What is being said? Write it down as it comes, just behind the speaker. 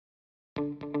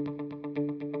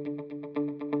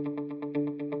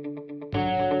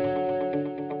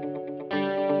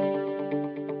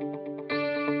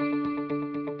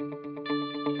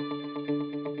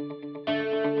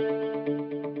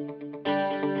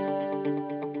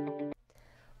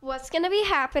what's going to be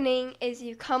happening is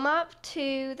you come up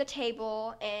to the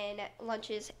table in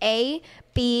lunches A,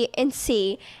 B, and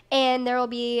C, and there will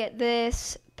be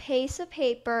this piece of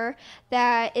paper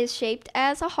that is shaped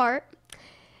as a heart,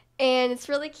 and it's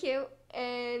really cute.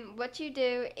 And what you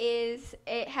do is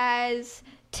it has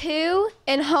 2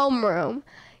 in homeroom.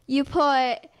 You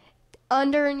put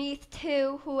underneath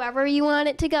 2 whoever you want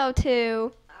it to go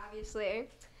to, obviously.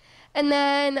 And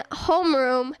then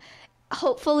homeroom,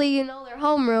 hopefully you know their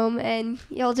homeroom, and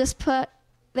you'll just put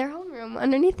their homeroom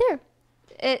underneath there.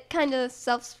 It kind of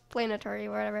self-explanatory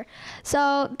or whatever.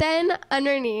 So then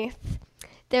underneath,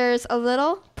 there's a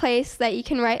little place that you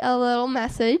can write a little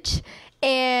message,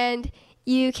 and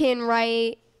you can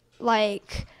write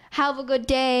like have a good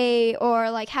day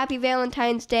or like happy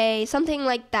Valentine's Day, something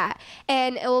like that.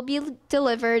 And it will be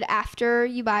delivered after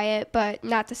you buy it, but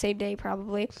not the same day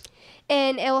probably.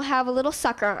 And it will have a little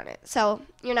sucker on it. So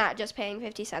you're not just paying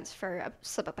 50 cents for a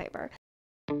slip of paper.